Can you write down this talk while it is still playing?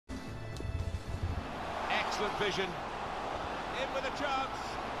Excellent vision. In with a chance.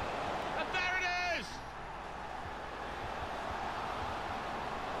 And there it is!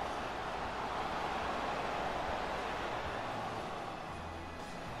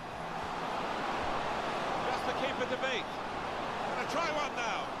 Just to keep it to beat. Gonna try one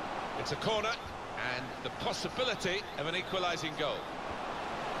now. It's a corner and the possibility of an equalising goal.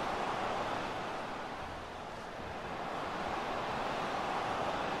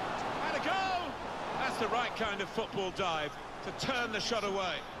 And a goal! That's the right kind of football dive to turn the shot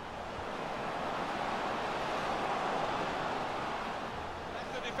away.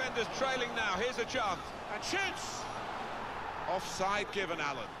 The defender's trailing now. Here's a chance. And shoots! Offside given,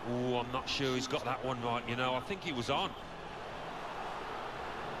 Alan. Oh, I'm not sure he's got that one right, you know. I think he was on.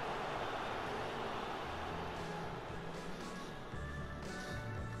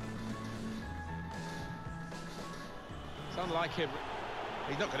 It's unlike him.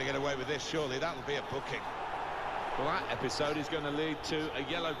 He's not going to get away with this, surely. That'll be a booking. Well, that episode is going to lead to a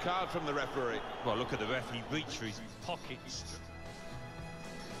yellow card from the referee. Well, look at the ref. He reached for his pockets.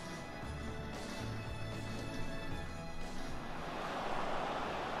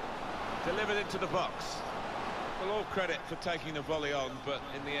 Delivered into the box. Well, all credit for taking the volley on, but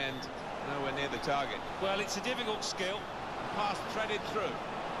in the end, nowhere near the target. Well, it's a difficult skill. Pass threaded through.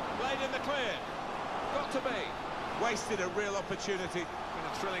 Played in the clear. Got to be. Wasted a real opportunity.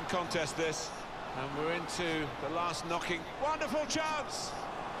 Been a thrilling contest, this. And we're into the last knocking. Wonderful chance!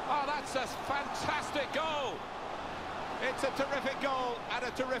 Oh, that's a fantastic goal! It's a terrific goal at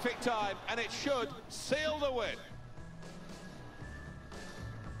a terrific time, and it should seal the win.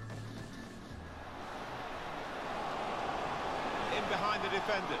 In behind the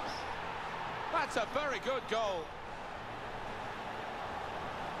defenders. That's a very good goal.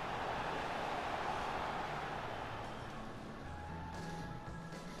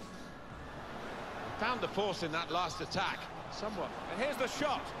 Found the force in that last attack, somewhat. And here's the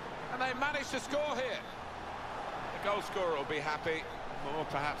shot, and they managed to score here. The goal scorer will be happy, more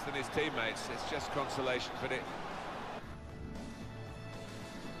perhaps than his teammates. It's just consolation, but it...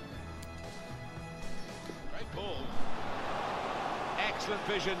 Great ball. Excellent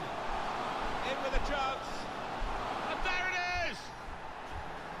vision. In with a chance. And there it is!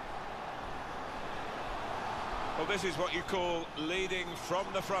 Well, this is what you call leading from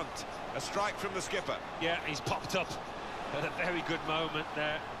the front. A strike from the skipper. Yeah, he's popped up at a very good moment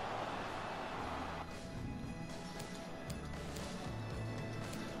there.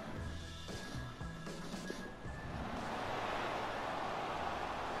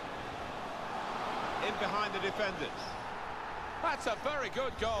 In behind the defenders. That's a very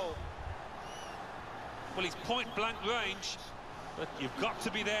good goal. Well, he's point-blank range, but you've got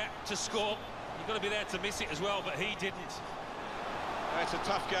to be there to score. You've got to be there to miss it as well, but he didn't. It's a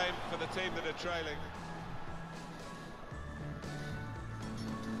tough game for the team that are trailing.